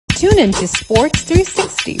Tune in to Sports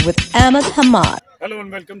 360 with Ahmed Hamad. Hello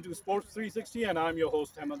and welcome to Sports 360 and I'm your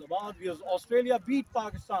host Ahmed Hamad. Australia beat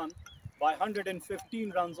Pakistan by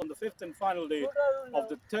 115 runs on the fifth and final day of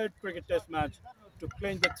the third cricket test match to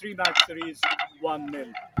clinch the three-match series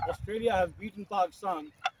 1-0. Australia have beaten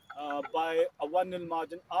Pakistan by a 1-0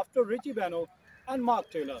 margin after Richie Benaud and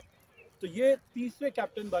Mark Taylor. तो ये तीसरे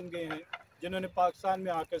captain बन गए हैं जिन्होंने पाकिस्तान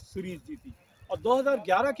में आकर series जीती और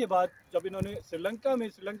 2011 के बाद जब इन्होंने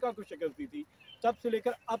श्रीलंका को शिकस्त दी थी तब से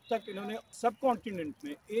लेकर अब तक इन्होंने सब कॉन्टिनेंट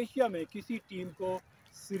में एशिया में किसी टीम को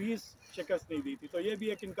सीरीज शिकस्त नहीं दी थी। तो ये भी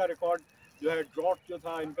एक इनका रिकॉर्ड जो है ड्रॉट जो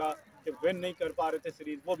था इनका कि विन नहीं कर पा रहे थे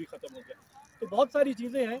सीरीज वो भी ख़त्म हो गया। तो बहुत सारी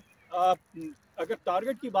चीज़ें हैं। अगर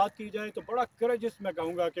टारगेट की बात की जाए तो बड़ा करेजियस मैं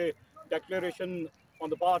कहूँगा कि declaration on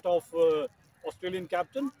the part of Australian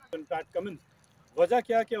captain PAT Cummins. वजह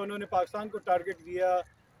क्या कि उन्होंने पाकिस्तान को टारगेट दिया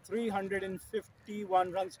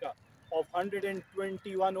 351 रन्स का ऑफ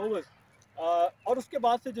 121 ओवर्स और उसके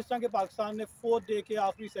बाद से जिस तरह के पाकिस्तान ने फोर्थ डे के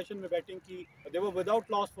आखिरी सेशन में बैटिंग की दे वर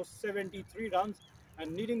without loss for 73 runs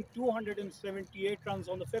and needing 278 runs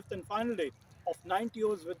on the fifth and final day of 90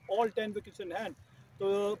 overs with all 10 wickets in hand.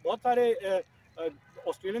 तो बहुत सारे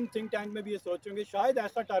ऑस्ट्रेलियन थिंक टैंक में भी ये सोचेंगे शायद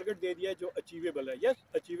ऐसा टारगेट दे दिया है जो अचीवेबल है। यस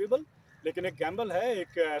अचीवेबल, लेकिन एक गैम्बल है,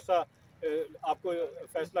 एक ऐसा आपको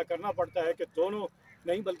फैसला करना पड़ता है कि दोनों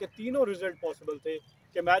नहीं बल्कि तीनों रिजल्ट पॉसिबल थे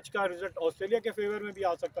कि मैच का रिजल्ट ऑस्ट्रेलिया के फेवर में भी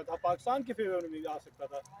आ सकता था, पाकिस्तान के फेवर में भी आ सकता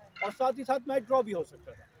था और साथ ही साथ मैच ड्रॉ भी हो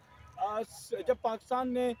सकता था। जब पाकिस्तान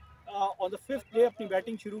ने ऑन द फिफ्थ डे अपनी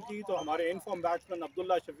बैटिंग शुरू की तो हमारे इनफॉर्म बैट्समैन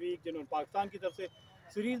अब्दुल्ला शफीक जिन्होंने पाकिस्तान की तरफ से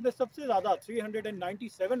सीरीज में सबसे ज़्यादा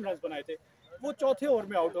 397 रन बनाए थे वो चौथे ओवर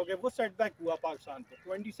में आउट हो गए। वो सेटबैक हुआ पाकिस्तान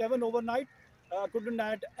को 27 overnight couldn't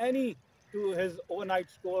add any two his overnight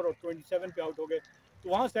score और 27 पे आउट हो गए तो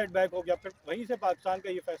वहाँ सेटबैक हो गया। फिर वहीं से पाकिस्तान का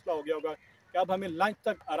ये फैसला हो गया होगा कि अब हमें लंच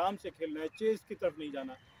तक आराम से खेलना है, चेस की तरफ नहीं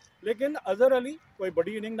जाना। लेकिन अजहर अली कोई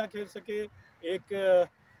बड़ी इनिंग ना खेल सके, एक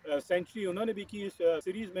सेंचुरी उन्होंने भी की इस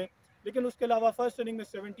सीरीज़ में, लेकिन उसके अलावा फर्स्ट इनिंग में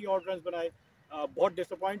 70 और रन बनाए। बहुत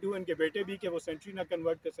डिसअपॉइंट हुए इनके बेटे भी कि वो सेंचुरी ना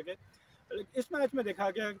कन्वर्ट कर सके। इस मैच में देखा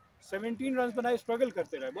गया 17 रन बनाए, स्ट्रगल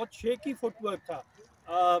करते रहे, बहुत शेकी फुटवर्क था।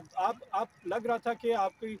 आप लग रहा था कि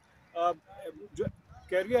आपकी जो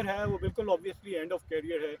कैरियर है वो बिल्कुल ऑब्वियसली एंड ऑफ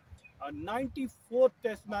कैरियर है। 94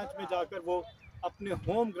 टेस्ट मैच में जाकर वो अपने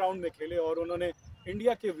होम ग्राउंड में खेले और उन्होंने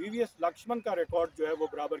इंडिया के वीवीएस लक्ष्मण का रिकॉर्ड जो है वो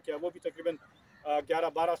बराबर किया। वो भी तकरीबन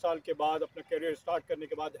 11-12 साल के बाद अपना करियर स्टार्ट करने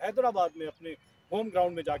के बाद हैदराबाद में अपने होम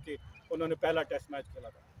ग्राउंड में जाके उन्होंने पहला टेस्ट मैच खेला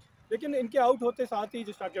था। लेकिन इनके आउट होते साथ ही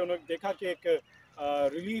जिस तरह के उन्होंने देखा कि एक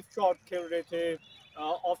रिलीफ शॉट खेल रहे थे,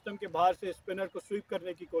 ऑफ स्टंप के बाहर से स्पिनर को स्वीप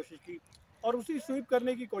करने की कोशिश की और उसी स्वीप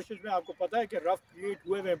करने की कोशिश में आपको पता है कि रफ क्रिएट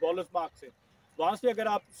हुए हुए बॉलर्स मार्क से, वहाँ से अगर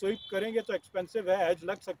आप स्वीप करेंगे तो एक्सपेंसिव है, एज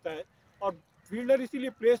लग सकता है और फील्डर इसीलिए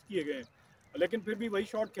प्लेस किए गए हैं, लेकिन फिर भी वही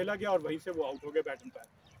शॉट खेला गया और वहीं से वो आउट हो गए बैटिंग पर।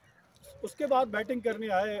 उसके बाद बैटिंग करने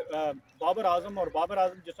आए बाबर आजम और बाबर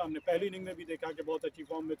आजम जैसा हमने पहली इनिंग में भी देखा कि बहुत अच्छी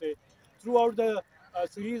फॉर्म में थे। थ्रू आउट द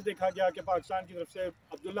सीरीज़ देखा गया कि पाकिस्तान की तरफ से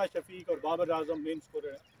अब्दुल्ला शफीक और बाबर आजम मेन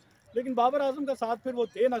स्कोरर हैं, लेकिन बाबर आजम का साथ फिर वो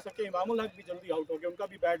दे ना सके। इमामुल हक भी जल्दी आउट हो गए, उनका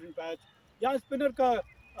भी बैट इन पैच। यहाँ स्पिनर का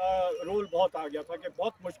रोल बहुत आ गया था कि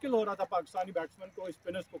बहुत मुश्किल हो रहा था पाकिस्तानी बैट्समैन को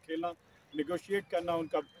स्पिनर्स को खेलना, निगोशिएट करना,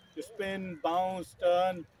 उनका स्पिन, बाउंस,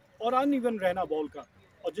 टर्न और अनइवन रहना बॉल का।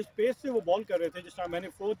 और जिस पेस से वो बॉल कर रहे थे, जिस तरह मैंने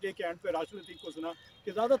फोर्थ डे के एंड पे राशिद लतीफ़ को सुना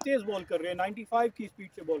कि ज़्यादा तेज़ बॉल कर रहे हैं, 95 की स्पीड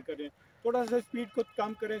से बॉल कर रहे हैं, थोड़ा सा स्पीड को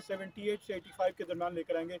कम करें, 78 से 85 के दरम्यान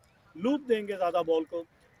लेकर आएंगे, लूप देंगे ज़्यादा बॉल को,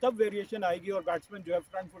 तब वेरिएशन आएगी और बैट्समैन जो है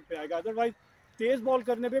फ्रंट फुट पे आएगा। अदरवाइज तेज़ बॉल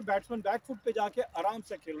करने पे बैट्समैन बैक फुट पे जाके आराम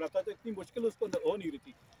से खेल रहा था तो इतनी मुश्किल उसको हो नहीं रही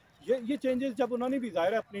थी। ये चेंजेस जब उन्होंने भी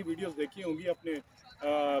ज़ाहिर अपनी वीडियोज़ देखी होंगी, अपने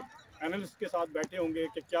एनालिस्ट के साथ बैठे होंगे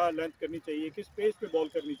कि क्या लेंथ करनी चाहिए, किस पेस पे बॉल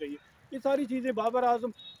करनी चाहिए, ये सारी चीज़ें Babar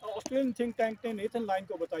Azam Australian think tank ने नेथन लाइन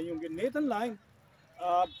को बताई होंगी। नेथन लाइन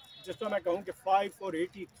जिस तरह मैं कहूँ कि 5 for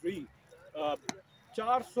 83,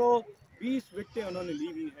 420 विकेटें उन्होंने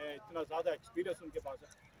ली हुई है, इतना ज़्यादा एक्सपीरियंस उनके पास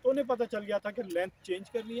है तो उन्हें पता चल गया था कि लेंथ चेंज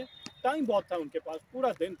करनी है। टाइम बहुत था उनके पास,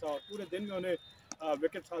 पूरा दिन था और पूरे दिन में उन्हें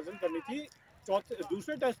विकेट हासिल करनी थी।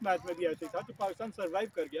 दूसरे टेस्ट मैच में भी ऐसे था कि पाकिस्तान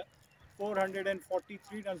सर्वाइव कर गया,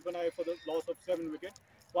 443 रन बनाए for the loss of 7 wicket,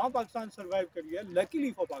 वहाँ पाकिस्तान सर्वाइव कर गया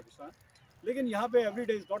लकीली फॉर पाकिस्तान। लेकिन यहाँ पे every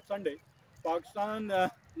day is not Sunday, Pakistan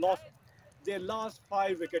lost they last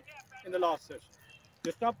 5 wicket in the last session.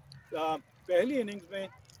 जिस तरह पहली इनिंग्स में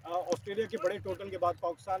ऑस्ट्रेलिया के बड़े टोटल के बाद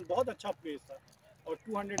पाकिस्तान बहुत अच्छा प्लेस था और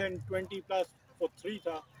 220 प्लस फॉर 3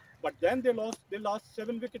 था, but then they last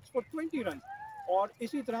 7 wickets for 20 run और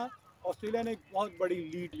इसी तरह ऑस्ट्रेलिया ने एक बहुत बड़ी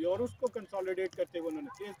लीड ली और उसको कंसोलिडेट करते हुए उन्होंने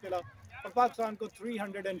तेज खेला और पाकिस्तान को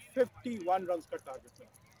 351 रन का टारगेट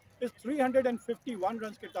मिला। इस 351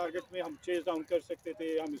 रन के टारगेट में हम चेज डाउन कर सकते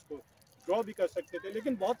थे, हम इसको ड्रॉ भी कर सकते थे,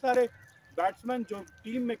 लेकिन बहुत सारे बैट्समैन जो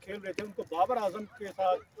टीम में खेल रहे थे उनको बाबर आजम के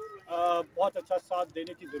साथ बहुत अच्छा साथ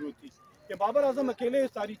देने की ज़रूरत थी कि बाबर आजम अकेले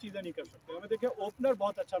सारी चीज़ें नहीं कर सकते। हमें देखें ओपनर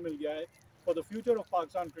बहुत अच्छा मिल गया है for the future of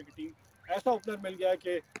Pakistan cricket team. ऐसा ओपनर मिल गया है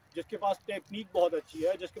कि जिसके पास टेक्निक बहुत अच्छी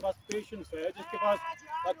है, जिसके पास पेशेंस है, जिसके पास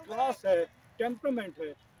क्लास है, टेम्परामेंट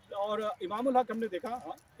है। और इमाम उल हक हमने देखा,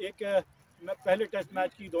 हाँ, एक पहले टेस्ट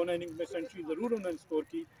मैच की दोनों इनिंग में सेंचुरी ज़रूर उन्होंने स्कोर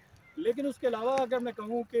की, लेकिन उसके अलावा अगर मैं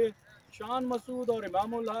कहूँ कि शान मसूद और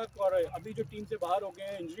इमाम उल हक और अभी जो टीम से बाहर हो गए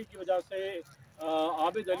हैं इंजरी की वजह से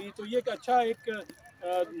आबिद अली, तो ये एक अच्छा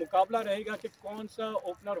मुकाबला रहेगा कि कौन सा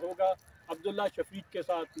ओपनर होगा अब्दुल्ला शफीक के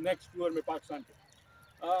साथ नेक्स्ट टूर में पाकिस्तान के।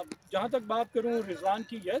 जहाँ तक बात करूँ रिजवान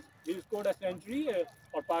की, yes he scored a century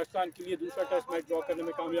और पाकिस्तान के लिए दूसरा टेस्ट मैच ड्रॉ करने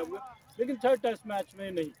में कामयाब हुए, लेकिन थर्ड टेस्ट मैच में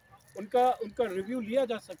नहीं। उनका रिव्यू लिया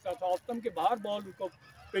जा सकता था। ऑफ स्टंप के बाहर बॉल उनको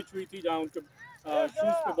पिच हुई थी, जहाँ उनके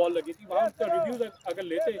शूज़ पे बॉल लगी थी, वहाँ उनका रिव्यू अगर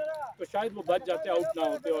लेते तो शायद वो बच जाते, आउट ना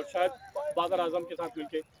होते और शायद बाबर आजम के साथ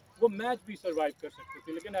मिलके वो मैच भी सर्वाइव कर सकते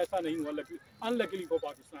थे, लेकिन ऐसा नहीं हुआ अनलकीली फॉर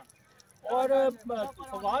पाकिस्तान। और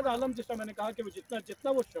फवाद आलम, जिसका मैंने कहा कि वो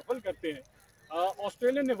जितना वो शफल करते हैं,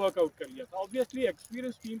 ऑस्ट्रेलिया ने वर्कआउट कर लिया था। ऑब्वियसली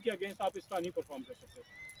एक्सपीरियंस टीम के अगेंस्ट आप इस तरह नहीं परफॉर्म कर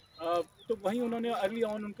सकते। तो वहीं उन्होंने अर्ली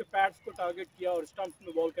ऑन उनके पैड्स को टारगेट किया और स्टंप्स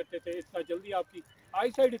में बॉल करते थे, इतना जल्दी आपकी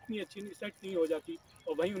आई साइड इतनी अच्छी सेट नहीं हो जाती,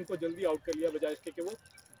 और वहीं उनको जल्दी आउट कर लिया बजाय इसके कि वो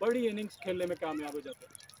बड़ी इनिंग्स खेलने में कामयाब हो जाते।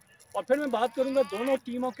 और फिर मैं बात करूँगा दोनों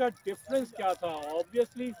टीमों का डिफरेंस क्या था।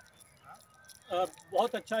 ऑब्वियसली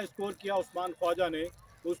बहुत अच्छा स्कोर किया उस्मान ख्वाजा ने,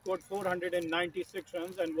 who scored 496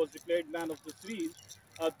 runs and was declared man of the series।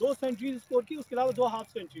 2 centuries score की, उसके अलावा 2 हाफ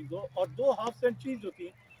सेंचुरीज, और 2 हाफ सेंचुरीज जो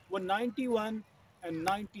थी वो 91 एंड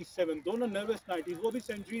 97, दोनों नर्वस 90s, वो भी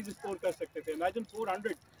सेंचुरीज स्कोर कर सकते थे। इमेजिन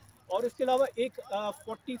 400, और इसके अलावा एक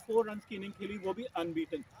 44 रन की इनिंग खेली, वो भी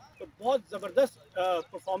अनबीटन। तो बहुत ज़बरदस्त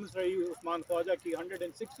परफॉर्मेंस रही उस्मान ख्वाजा की,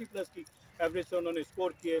 160 प्लस की एवरेज से उन्होंने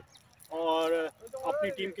स्कोर किए और अपनी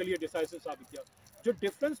टीम के लिए डिसाइसिव साबित किया। जो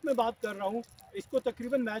डिफरेंस में बात कर रहा हूँ, इसको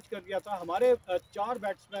तकरीबन मैच कर दिया था। हमारे 4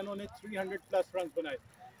 बैट्समैनों ने 300 प्लस रन बनाए,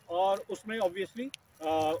 और उसमें ऑब्वियसली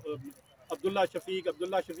अब्दुल्ला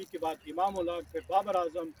शफीक के बाद इमाम उल हक, फिर बाबर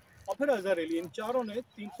आजम और फिर अजहर अली, इन चारों ने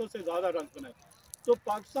 300 से ज़्यादा रन बनाए। तो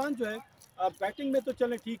पाकिस्तान जो है बैटिंग में तो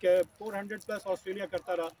चलें ठीक है, 400 प्लस ऑस्ट्रेलिया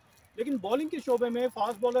करता रहा, लेकिन बॉलिंग के शोबे में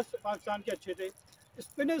फास्ट बॉलर्स पाकिस्तान के अच्छे थे,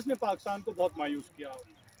 स्पिनर्स ने पाकिस्तान को बहुत मायूस किया।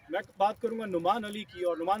 मैं बात करूँगा नुमान अली की,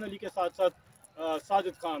 और नुमान अली के साथ साथ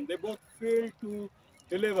Sajid Khan, they both failed to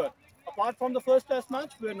deliver apart from the first test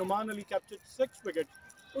match where Numan Ali captured 6 wickets।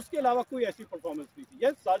 उसके अलावा कोई ऐसी परफॉर्मेंस नहीं थी।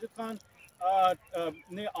 यस, साजिद खान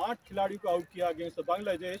ने 8 खिलाड़ियों को आउट किया अगेंस्ट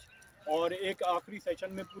बांग्लादेश, और एक आखिरी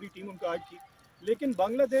सेशन में पूरी टीम उनको आउट की, लेकिन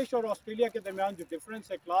बांग्लादेश और ऑस्ट्रेलिया के दरमियान जो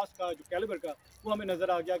डिफरेंस है क्लास का, जो कैलिबर का, वो हमें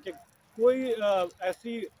नज़र आ गया कि कोई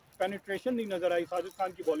ऐसी पेनिट्रेशन नहीं नज़र आई साजिद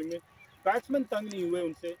खान की बॉलिंग में। बैट्समैन तंग नहीं हुए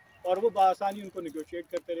उनसे, और वो बआसानी उनको निगोशिएट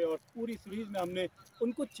करते रहे, और पूरी सीरीज़ में हमने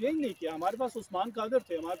उनको चेंज नहीं किया। हमारे पास उस्मान कादर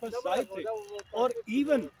थे, हमारे पास साहिब थे, और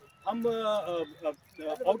इवन हम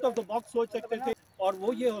आउट ऑफ द बॉक्स सोच सकते थे, और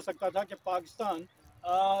वो ये हो सकता था कि पाकिस्तान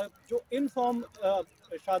जो इन फॉर्म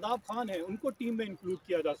शादाब खान है उनको टीम में इंक्लूड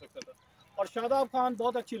किया जा सकता था। और शादाब खान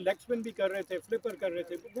बहुत अच्छी लेग स्पिन भी कर रहे थे, फ्लिपर कर रहे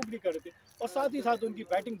थे, बुक भी कर रहे थे, और साथ ही साथ उनकी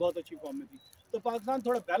बैटिंग बहुत अच्छी फॉर्म में थी। तो पाकिस्तान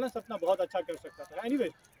थोड़ा बैलेंस अपना बहुत अच्छा कर सकता था। एनीवे,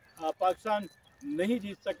 पाकिस्तान नहीं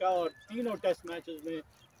जीत सका, और तीनों टेस्ट मैचेस में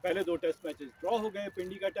पहले 2 टेस्ट मैचेस ड्रॉ हो गए,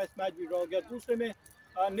 पिंडी का टेस्ट मैच भी ड्रॉ हो गया, दूसरे में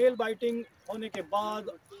नेल बाइटिंग होने के बाद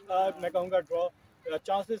मैं कहूँगा ड्रॉ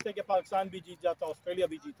चांसेस थे कि पाकिस्तान भी जीत जाता, ऑस्ट्रेलिया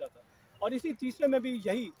भी जीत जाता, और इसी तीसरे में भी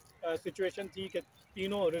यही सिचुएशन थी कि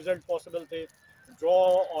तीनों रिजल्ट पॉसिबल थे, ड्रॉ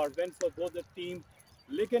और win for both the team,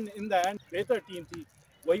 लेकिन इन द एंड बेहतर टीम थी,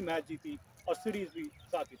 वही मैच जीती, और सीरीज़ भी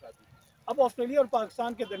साथ ही साथ थी। अब ऑस्ट्रेलिया और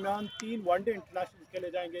पाकिस्तान के दरमियान 3 वनडे इंटरनेशनल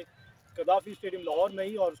खेले जाएंगे कदाफी स्टेडियम लाहौर में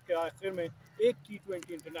ही, और उसके आखिर में एक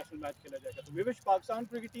T20 इंटरनेशनल मैच खेला जाएगा। तो we wish Pakistan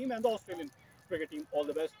cricket team and the Australian cricket team all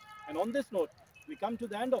the best. And on this note, we come to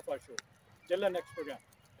the end of our show. Till our next program,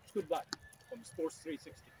 it's goodbye from Sports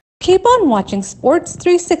 360. Keep on watching Sports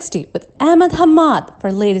 360 with Ahmed Hamad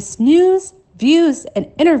for latest news, views,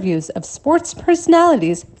 and interviews of sports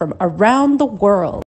personalities from around the world.